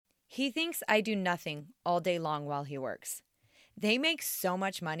He thinks I do nothing all day long while he works. They make so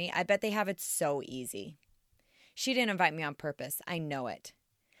much money, I bet they have it so easy. She didn't invite me on purpose, I know it.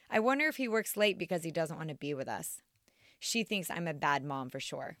 I wonder if he works late because he doesn't want to be with us. She thinks I'm a bad mom for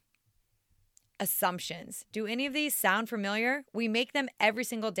sure. Assumptions. Do any of these sound familiar? We make them every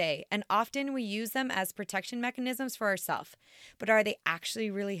single day, and often we use them as protection mechanisms for ourselves. But are they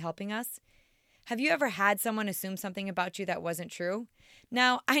actually really helping us? Have you ever had someone assume something about you that wasn't true?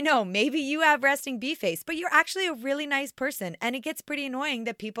 Now, I know maybe you have resting bee face, but you're actually a really nice person, and it gets pretty annoying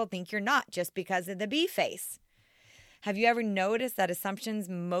that people think you're not just because of the bee face. Have you ever noticed that assumptions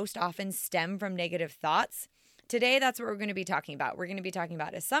most often stem from negative thoughts? Today, that's what we're going to be talking about. We're going to be talking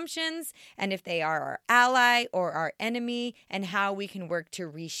about assumptions and if they are our ally or our enemy and how we can work to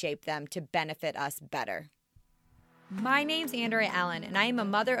reshape them to benefit us better. My name's Andrea Allen, and I am a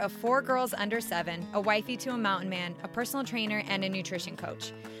mother of 4 girls under 7, a wifey to a mountain man, a personal trainer, and a nutrition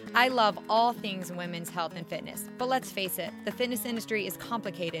coach. I love all things women's health and fitness, but let's face it, the fitness industry is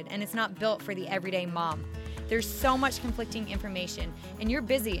complicated and it's not built for the everyday mom. There's so much conflicting information, and you're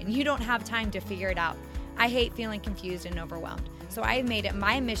busy and you don't have time to figure it out. I hate feeling confused and overwhelmed, so I have made it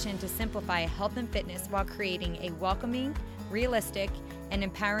my mission to simplify health and fitness while creating a welcoming, realistic, and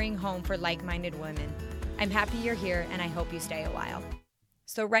empowering home for like-minded women. I'm happy you're here, and I hope you stay a while.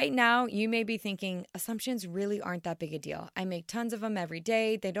 So right now, you may be thinking, assumptions really aren't that big a deal. I make tons of them every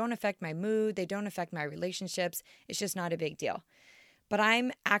day. They don't affect my mood. They don't affect my relationships. It's just not a big deal. But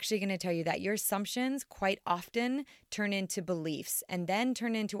I'm actually going to tell you that your assumptions quite often turn into beliefs and then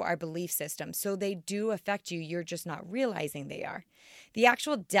turn into our belief system. So they do affect you. You're just not realizing they are. The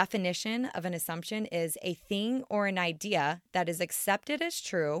actual definition of an assumption is a thing or an idea that is accepted as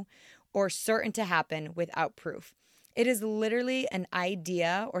true or certain to happen without proof. It is literally an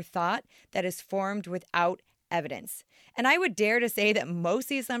idea or thought that is formed without evidence. And I would dare to say that most of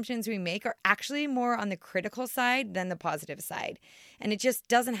the assumptions we make are actually more on the critical side than the positive side. And it just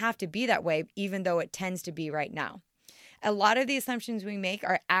doesn't have to be that way, even though it tends to be right now. A lot of the assumptions we make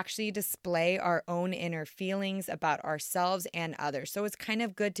are actually display our own inner feelings about ourselves and others. So it's kind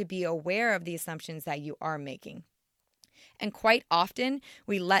of good to be aware of the assumptions that you are making. And quite often,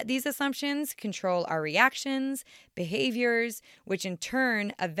 we let these assumptions control our reactions, behaviors, which in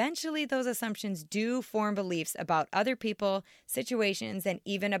turn, eventually those assumptions do form beliefs about other people, situations, and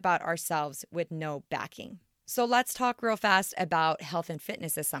even about ourselves with no backing. So let's talk real fast about health and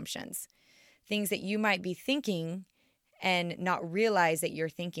fitness assumptions. Things that you might be thinking and not realize that you're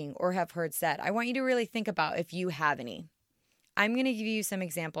thinking or have heard said. I want you to really think about if you have any. I'm going to give you some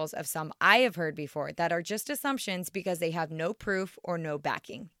examples of some I have heard before that are just assumptions because they have no proof or no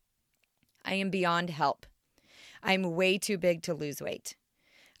backing. I am beyond help. I'm way too big to lose weight.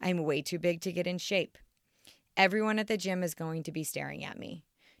 I'm way too big to get in shape. Everyone at the gym is going to be staring at me.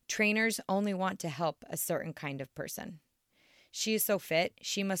 Trainers only want to help a certain kind of person. She is so fit,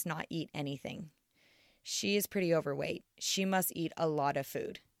 she must not eat anything. She is pretty overweight. She must eat a lot of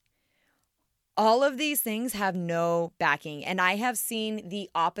food. All of these things have no backing, and I have seen the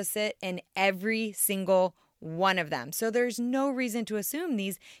opposite in every single one of them. So there's no reason to assume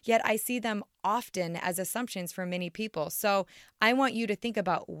these, yet I see them often as assumptions for many people. So I want you to think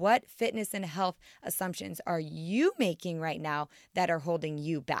about what fitness and health assumptions are you making right now that are holding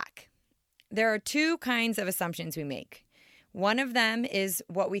you back. There are 2 kinds of assumptions we make. One of them is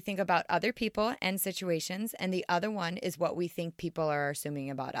what we think about other people and situations, and the other one is what we think people are assuming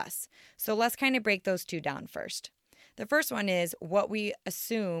about us. So let's kind of break those 2 down first. The first one is what we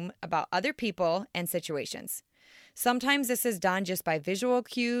assume about other people and situations. Sometimes this is done just by visual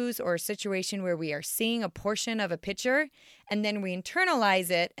cues or a situation where we are seeing a portion of a picture, and then we internalize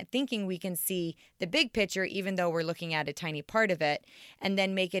it thinking we can see the big picture even though we're looking at a tiny part of it, and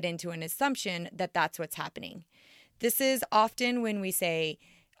then make it into an assumption that that's what's happening. This is often when we say,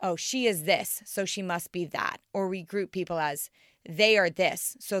 oh, she is this, so she must be that. Or we group people as they are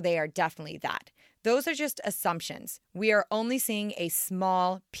this, so they are definitely that. Those are just assumptions. We are only seeing a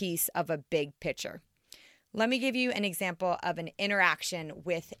small piece of a big picture. Let me give you an example of an interaction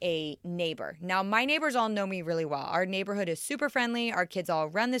with a neighbor. Now, my neighbors all know me really well. Our neighborhood is super friendly. Our kids all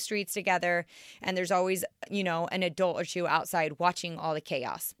run the streets together. And there's always, an adult or 2 outside watching all the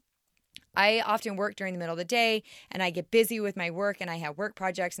chaos. I often work during the middle of the day and I get busy with my work and I have work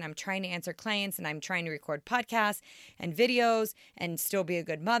projects and I'm trying to answer clients and I'm trying to record podcasts and videos and still be a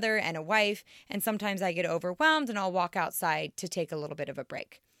good mother and a wife. And sometimes I get overwhelmed and I'll walk outside to take a little bit of a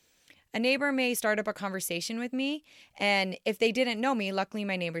break. A neighbor may start up a conversation with me, and if they didn't know me, luckily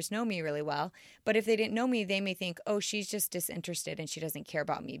my neighbors know me really well, but if they didn't know me, they may think, oh, she's just disinterested and she doesn't care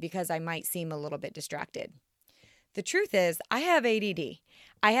about me because I might seem a little bit distracted. The truth is, I have ADD.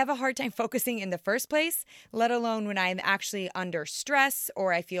 I have a hard time focusing in the first place, let alone when I'm actually under stress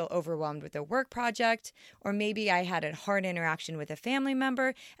or I feel overwhelmed with a work project, or maybe I had a hard interaction with a family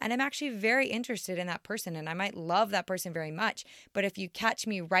member and I'm actually very interested in that person and I might love that person very much. But if you catch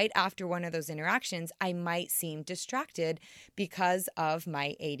me right after one of those interactions, I might seem distracted because of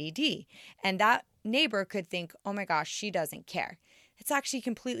my ADD. And that neighbor could think, oh my gosh, she doesn't care. It's actually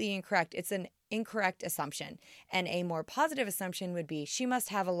completely incorrect. It's an incorrect assumption. And a more positive assumption would be she must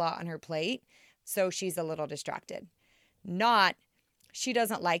have a lot on her plate, so she's a little distracted. Not she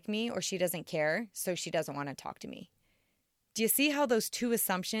doesn't like me or she doesn't care, so she doesn't want to talk to me. Do you see how those two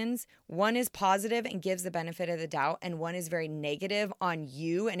assumptions, one is positive and gives the benefit of the doubt, and one is very negative on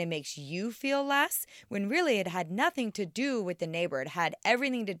you and it makes you feel less, when really it had nothing to do with the neighbor. It had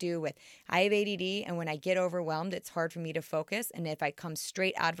everything to do with I have ADD, and when I get overwhelmed, it's hard for me to focus. And if I come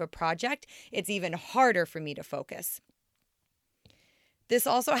straight out of a project, it's even harder for me to focus. This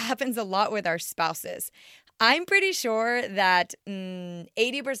also happens a lot with our spouses. I'm pretty sure that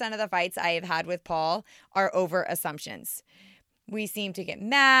 80% of the fights I have had with Paul are over assumptions. We seem to get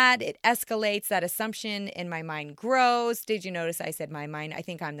mad. It escalates. That assumption in my mind grows. Did you notice I said my mind? I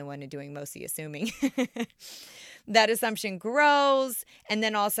think I'm the one doing most of the assuming. That assumption grows, and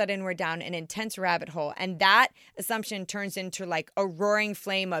then all of a sudden we're down an intense rabbit hole. And that assumption turns into like a roaring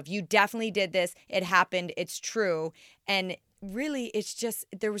flame of you definitely did this. It happened. It's true. And really, it's just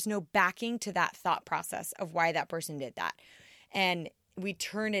there was no backing to that thought process of why that person did that. And we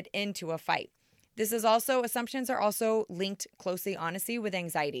turn it into a fight. This is also, assumptions are also linked closely, honestly, with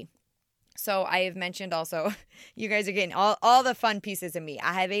anxiety. So I have mentioned also, you guys are getting all the fun pieces of me.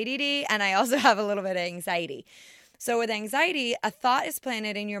 I have ADD and I also have a little bit of anxiety. So with anxiety, a thought is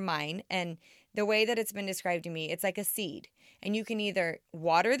planted in your mind, and the way that it's been described to me, it's like a seed. And you can either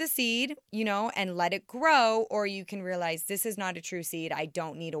water the seed, and let it grow, or you can realize this is not a true seed. I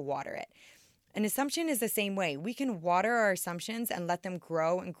don't need to water it. An assumption is the same way. We can water our assumptions and let them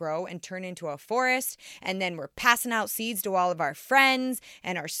grow and turn into a forest. And then we're passing out seeds to all of our friends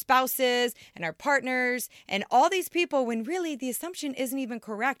and our spouses and our partners and all these people when really the assumption isn't even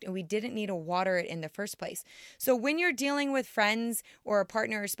correct and we didn't need to water it in the first place. So when you're dealing with friends or a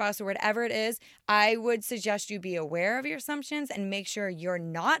partner or spouse or whatever it is, I would suggest you be aware of your assumptions and make sure you're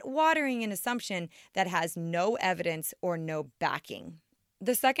not watering an assumption that has no evidence or no backing.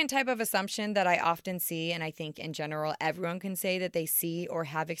 The second type of assumption that I often see, and I think in general everyone can say that they see or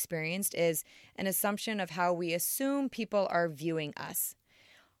have experienced, is an assumption of how we assume people are viewing us.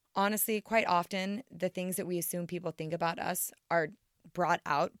 Honestly, quite often, the things that we assume people think about us are brought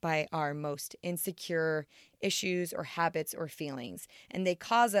out by our most insecure issues or habits or feelings. And they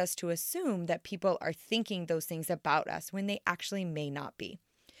cause us to assume that people are thinking those things about us when they actually may not be.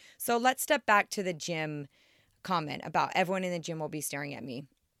 So let's step back to the gym comment about everyone in the gym will be staring at me.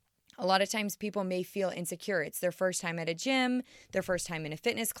 A lot of times people may feel insecure. It's their first time at a gym, their first time in a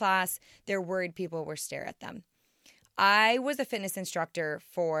fitness class. They're worried people will stare at them. I was a fitness instructor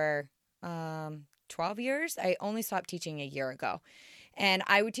for 12 years. I only stopped teaching a year ago. And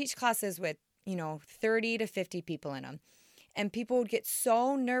I would teach classes with, 30 to 50 people in them. And people would get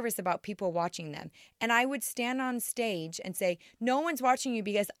so nervous about people watching them. And I would stand on stage and say, no one's watching you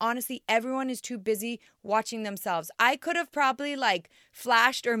because honestly, everyone is too busy watching themselves. I could have probably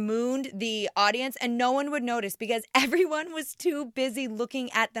flashed or mooned the audience and no one would notice because everyone was too busy looking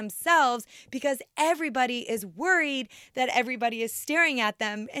at themselves because everybody is worried that everybody is staring at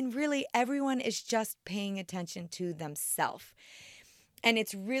them. And really, everyone is just paying attention to themselves. And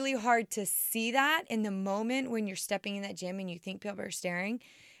it's really hard to see that in the moment when you're stepping in that gym and you think people are staring.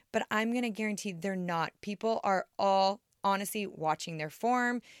 But I'm going to guarantee they're not. People are all honestly watching their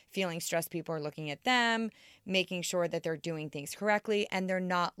form, feeling stressed. People are looking at them, making sure that they're doing things correctly, and they're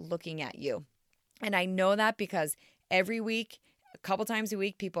not looking at you. And I know that because every week, a couple times a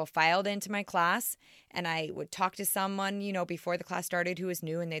week, people filed into my class and I would talk to someone, before the class started who was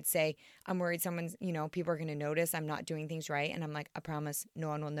new and they'd say, I'm worried someone's, people are going to notice I'm not doing things right. And I'm like, I promise no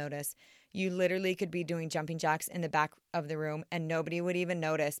one will notice. You literally could be doing jumping jacks in the back of the room and nobody would even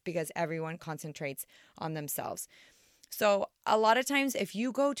notice because everyone concentrates on themselves. So a lot of times if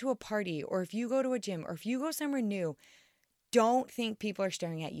you go to a party or if you go to a gym or if you go somewhere new, don't think people are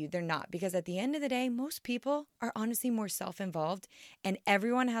staring at you. They're not. Because at the end of the day, most people are honestly more self-involved and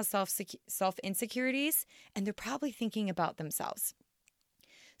everyone has self-insecurities and they're probably thinking about themselves.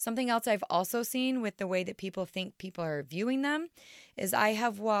 Something else I've also seen with the way that people think people are viewing them is I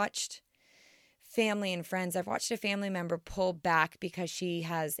have watched family and friends. I've watched a family member pull back because she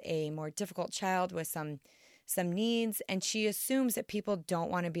has a more difficult child with some needs and she assumes that people don't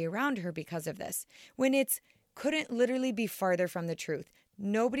want to be around her because of this. When it's couldn't literally be farther from the truth.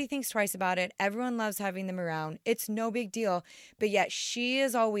 Nobody thinks twice about it. Everyone loves having them around. It's no big deal. But yet she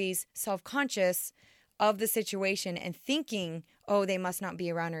is always self-conscious of the situation and thinking, oh, they must not be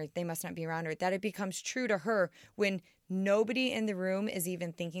around her. They must not be around her. That it becomes true to her when nobody in the room is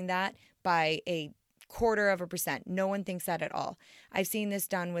even thinking that by a 0.25%. No one thinks that at all. I've seen this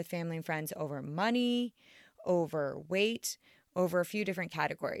done with family and friends over money, over weight, over a few different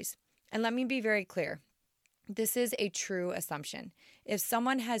categories. And let me be very clear. This is a true assumption. If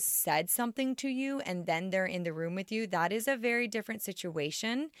someone has said something to you and then they're in the room with you, that is a very different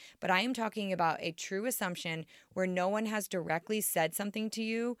situation. But I am talking about a true assumption where no one has directly said something to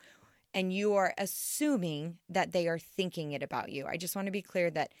you and you are assuming that they are thinking it about you. I just want to be clear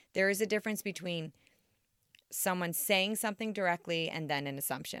that there is a difference between someone saying something directly and then an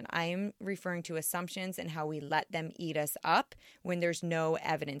assumption. I am referring to assumptions and how we let them eat us up when there's no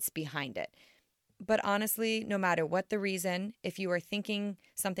evidence behind it. But honestly, no matter what the reason, if you are thinking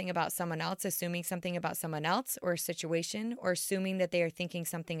something about someone else, assuming something about someone else or a situation, or assuming that they are thinking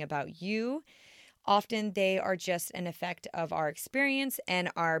something about you, often they are just an effect of our experience and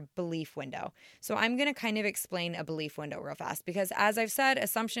our belief window. So I'm going to kind of explain a belief window real fast because, as I've said,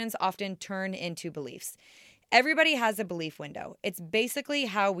 assumptions often turn into beliefs. Everybody has a belief window. It's basically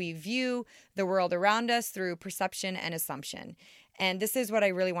how we view the world around us through perception and assumption. And this is what I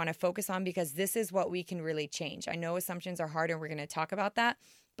really want to focus on because this is what we can really change. I know assumptions are hard and we're going to talk about that,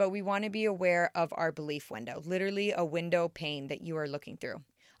 but we want to be aware of our belief window, literally a window pane that you are looking through.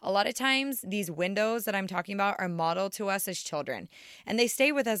 A lot of times, these windows that I'm talking about are modeled to us as children, and they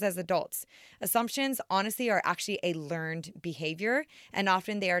stay with us as adults. Assumptions, honestly, are actually a learned behavior, and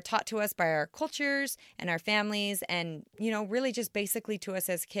often they are taught to us by our cultures and our families and, really just basically to us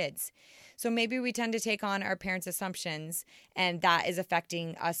as kids. So maybe we tend to take on our parents' assumptions, and that is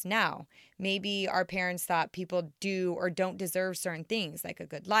affecting us now. Maybe our parents thought people do or don't deserve certain things, like a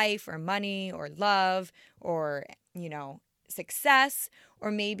good life or money or love or, success,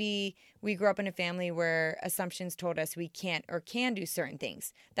 or maybe we grew up in a family where assumptions told us we can't or can do certain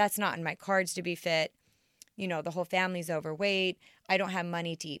things. That's not in my cards to be fit. The whole family's overweight. I don't have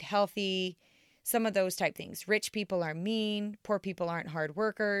money to eat healthy. Some of those type things. Rich people are mean. Poor people aren't hard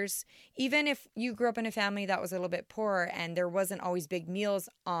workers. Even if you grew up in a family that was a little bit poor and there wasn't always big meals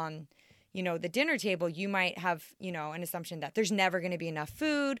on the dinner table, you might have, an assumption that there's never going to be enough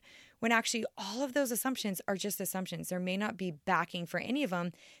food, when actually all of those assumptions are just assumptions. There may not be backing for any of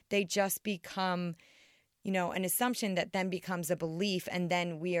them. They just become, an assumption that then becomes a belief, and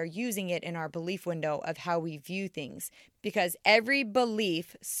then we are using it in our belief window of how we view things, because every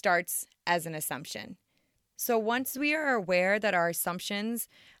belief starts as an assumption. So once we are aware that our assumptions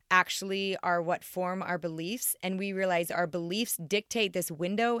actually are what form our beliefs, and we realize our beliefs dictate this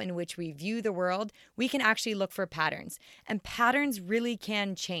window in which we view the world, we can actually look for patterns. And patterns really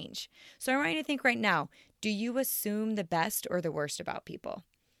can change. So I want you to think right now, do you assume the best or the worst about people?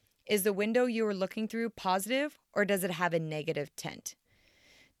 Is the window you are looking through positive, or does it have a negative tint?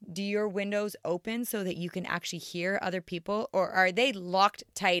 Do your windows open so that you can actually hear other people, or are they locked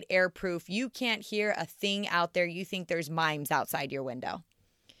tight, airproof? You can't hear a thing out there. You think there's mimes outside your window.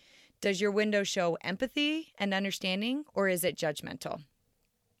 Does your window show empathy and understanding, or is it judgmental?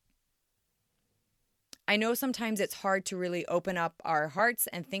 I know sometimes it's hard to really open up our hearts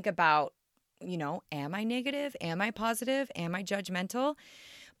and think about, am I negative? Am I positive? Am I judgmental?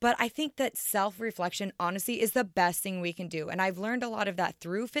 But I think that self-reflection, honestly, is the best thing we can do. And I've learned a lot of that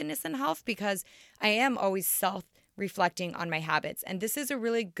through fitness and health because I am always self-reflecting on my habits. And this is a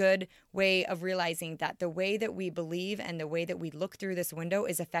really good way of realizing that the way that we believe and the way that we look through this window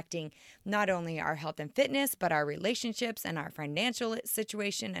is affecting not only our health and fitness, but our relationships and our financial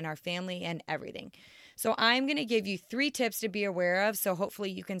situation and our family and everything. So I'm going to give you 3 tips to be aware of, so hopefully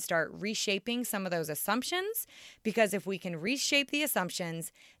you can start reshaping some of those assumptions, because if we can reshape the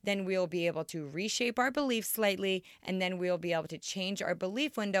assumptions, then we'll be able to reshape our beliefs slightly, and then we'll be able to change our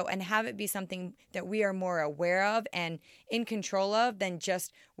belief window and have it be something that we are more aware of and in control of than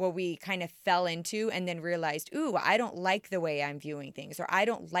just what we kind of fell into and then realized, ooh, I don't like the way I'm viewing things, or I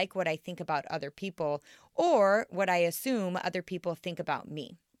don't like what I think about other people, or what I assume other people think about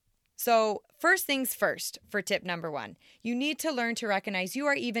me. So first things first, for tip number 1, you need to learn to recognize you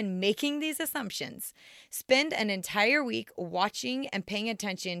are even making these assumptions. Spend an entire week watching and paying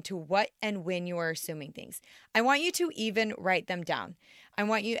attention to what and when you are assuming things. I want you to even write them down. I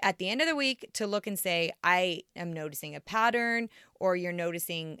want you at the end of the week to look and say, I am noticing a pattern, or you're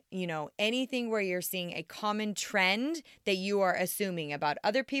noticing, anything where you're seeing a common trend that you are assuming about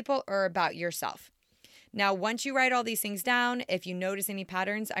other people or about yourself. Now, once you write all these things down, if you notice any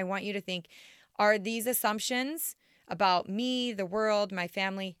patterns, I want you to think, Are these assumptions about me, the world, my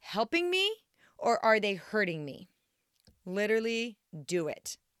family helping me, or are they hurting me? Literally do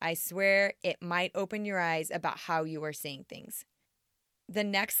it. I swear it might open your eyes about how you are seeing things. The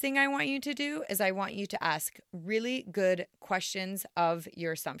next thing I want you to do is I want you to ask really good questions of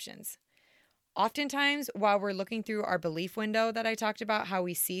your assumptions. Oftentimes, while we're looking through our belief window that I talked about, how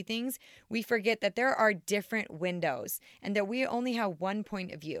we see things, we forget that there are different windows and that we only have one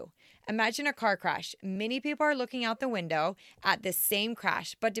point of view. Imagine a car crash. Many people are looking out the window at the same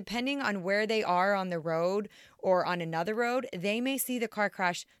crash, but depending on where they are on the road or on another road, they may see the car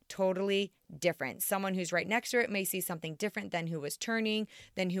crash totally different. Someone who's right next to it may see something different than who was turning,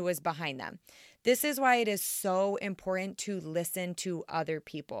 than who was behind them. This is why it is so important to listen to other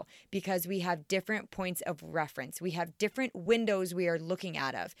people, because we have different points of reference. We have different windows we are looking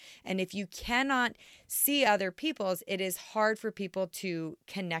out of. And if you cannot see other people's, it is hard for people to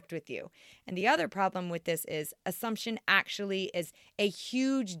connect with you. And the other problem with this is assumption actually is a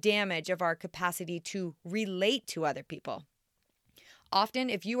huge damage of our capacity to relate to other people. Often,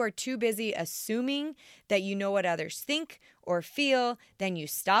 if you are too busy assuming that you know what others think or feel, then you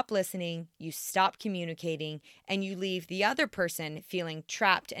stop listening, you stop communicating, and you leave the other person feeling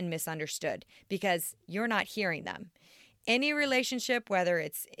trapped and misunderstood because you're not hearing them. Any relationship, whether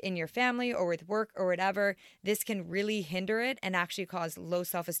it's in your family or with work or whatever, this can really hinder it and actually cause low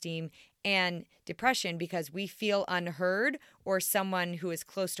self-esteem and depression because we feel unheard or someone who is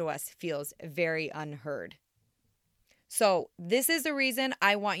close to us feels very unheard. So this is the reason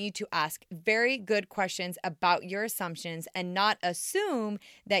I want you to ask very good questions about your assumptions and not assume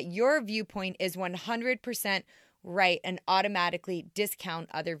that your viewpoint is 100% right and automatically discount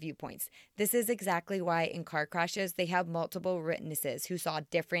other viewpoints. This is exactly why in car crashes, they have multiple witnesses who saw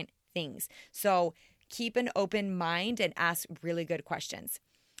different things. So keep an open mind and ask really good questions.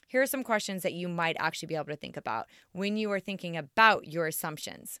 Here are some questions that you might actually be able to think about when you are thinking about your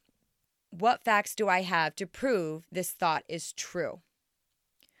assumptions. What facts do I have to prove this thought is true?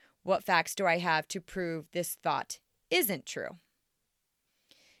 What facts do I have to prove this thought isn't true?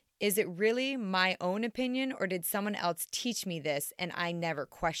 Is it really my own opinion, or did someone else teach me this and I never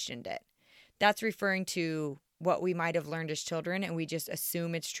questioned it? That's referring to what we might have learned as children and we just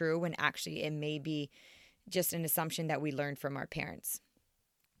assume it's true when actually it may be just an assumption that we learned from our parents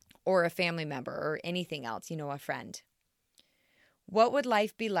or a family member or anything else, a friend. What would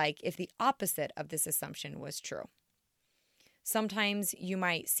life be like if the opposite of this assumption was true? Sometimes you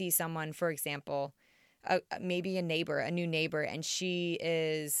might see someone, for example, maybe a new neighbor, and she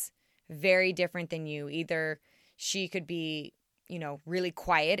is very different than you. Either she could be, really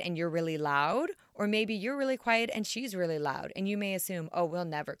quiet and you're really loud, or maybe you're really quiet and she's really loud, and you may assume, oh, we'll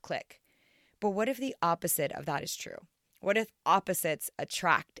never click. But what if the opposite of that is true? What if opposites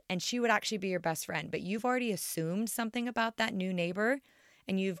attract and she would actually be your best friend, but you've already assumed something about that new neighbor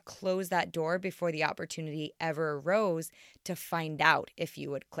and you've closed that door before the opportunity ever arose to find out if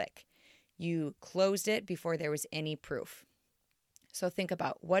you would click. You closed it before there was any proof. So think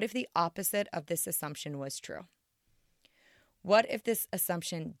about, what if the opposite of this assumption was true? What if this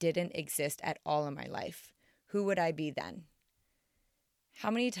assumption didn't exist at all in my life? Who would I be then? How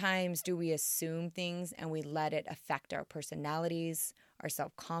many times do we assume things and we let it affect our personalities, our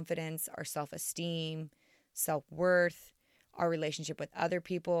self-confidence, our self-esteem, self-worth, our relationship with other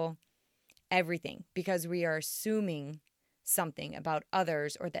people, everything, because we are assuming something about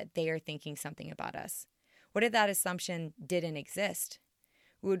others or that they are thinking something about us? What if that assumption didn't exist?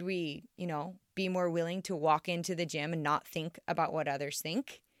 Would we, be more willing to walk into the gym and not think about what others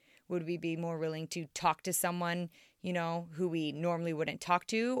think? Would we be more willing to talk to someone, who we normally wouldn't talk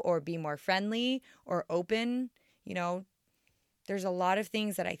to, or be more friendly or open? There's a lot of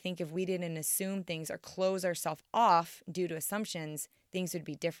things that I think if we didn't assume things or close ourselves off due to assumptions, things would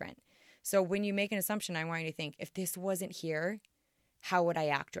be different. So when you make an assumption, I want you to think, if this wasn't here, how would I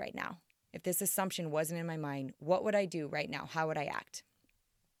act right now? If this assumption wasn't in my mind, what would I do right now? How would I act?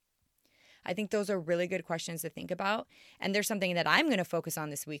 I think those are really good questions to think about. And there's something that I'm going to focus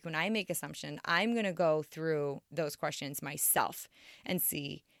on this week. When I make assumption, I'm going to go through those questions myself and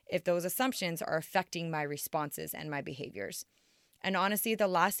see if those assumptions are affecting my responses and my behaviors. And honestly, the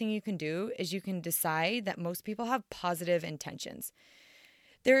last thing you can do is you can decide that most people have positive intentions.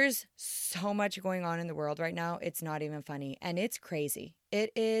 There's so much going on in the world right now. It's not even funny. And it's crazy.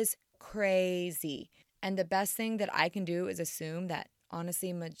 It is crazy. And the best thing that I can do is assume that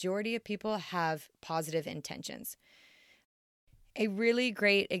honestly, majority of people have positive intentions. A really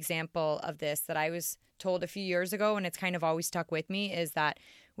great example of this that I was told a few years ago, and it's kind of always stuck with me, is that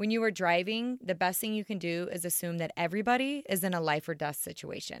when you are driving, the best thing you can do is assume that everybody is in a life or death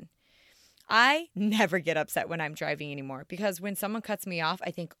situation. I never get upset when I'm driving anymore because when someone cuts me off,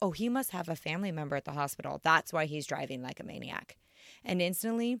 I think, oh, he must have a family member at the hospital. That's why he's driving like a maniac. And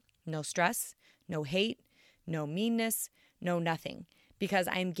instantly, no stress, no hate, no meanness, no nothing. Because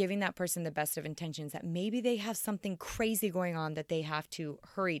I'm giving that person the best of intentions that maybe they have something crazy going on that they have to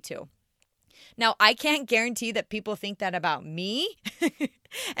hurry to. Now, I can't guarantee that people think that about me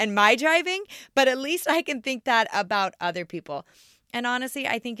and my driving, but at least I can think that about other people. And honestly,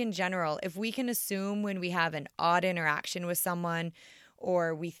 I think in general, if we can assume when we have an odd interaction with someone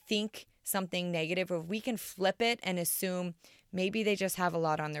or we think something negative, if we can flip it and assume maybe they just have a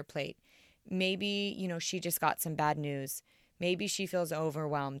lot on their plate. Maybe, she just got some bad news. Maybe she feels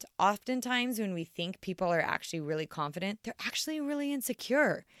overwhelmed. Oftentimes when we think people are actually really confident, they're actually really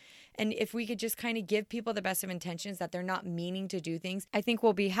insecure. And if we could just kind of give people the best of intentions that they're not meaning to do things, I think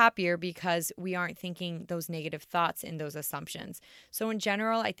we'll be happier because we aren't thinking those negative thoughts and those assumptions. So in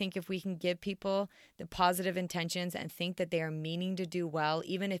general, I think if we can give people the positive intentions and think that they are meaning to do well,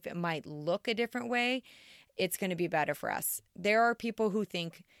 even if it might look a different way, it's going to be better for us. There are people who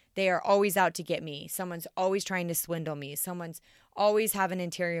think they are always out to get me. Someone's always trying to swindle me. Someone's always have an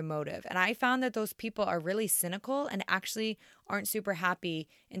interior motive. And I found that those people are really cynical and actually aren't super happy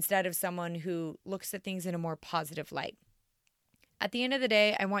instead of someone who looks at things in a more positive light. At the end of the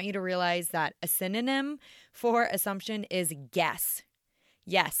day, I want you to realize that a synonym for assumption is guess.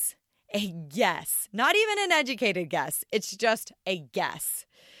 Yes, a guess. Not even an educated guess. It's just a guess.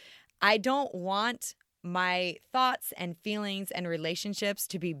 I don't want my thoughts and feelings and relationships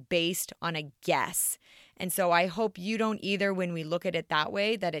to be based on a guess. And so I hope you don't either when we look at it that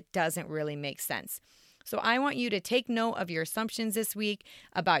way, that it doesn't really make sense. So I want you to take note of your assumptions this week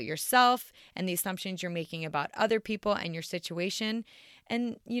about yourself and the assumptions you're making about other people and your situation.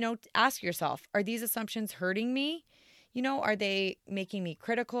 And, ask yourself, are these assumptions hurting me? Are they making me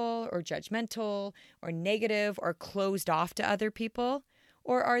critical or judgmental or negative or closed off to other people?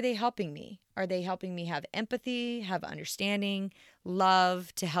 Or are they helping me? Are they helping me have empathy, have understanding,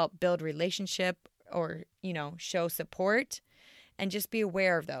 love, to help build relationship or, show support? And just be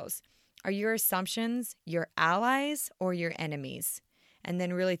aware of those. Are your assumptions your allies or your enemies? And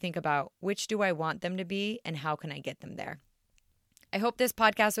then really think about which do I want them to be and how can I get them there? I hope this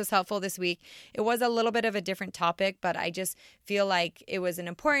podcast was helpful this week. It was a little bit of a different topic, but I just feel like it was an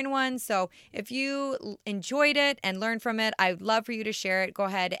important one. So if you enjoyed it and learned from it, I would love for you to share it. Go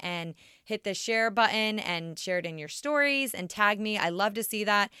ahead and hit the share button and share it in your stories and tag me. I love to see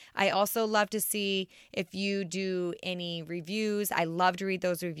that. I also love to see if you do any reviews. I love to read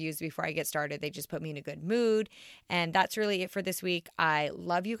those reviews before I get started. They just put me in a good mood. And that's really it for this week. I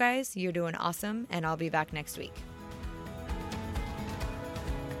love you guys. You're doing awesome. And I'll be back next week.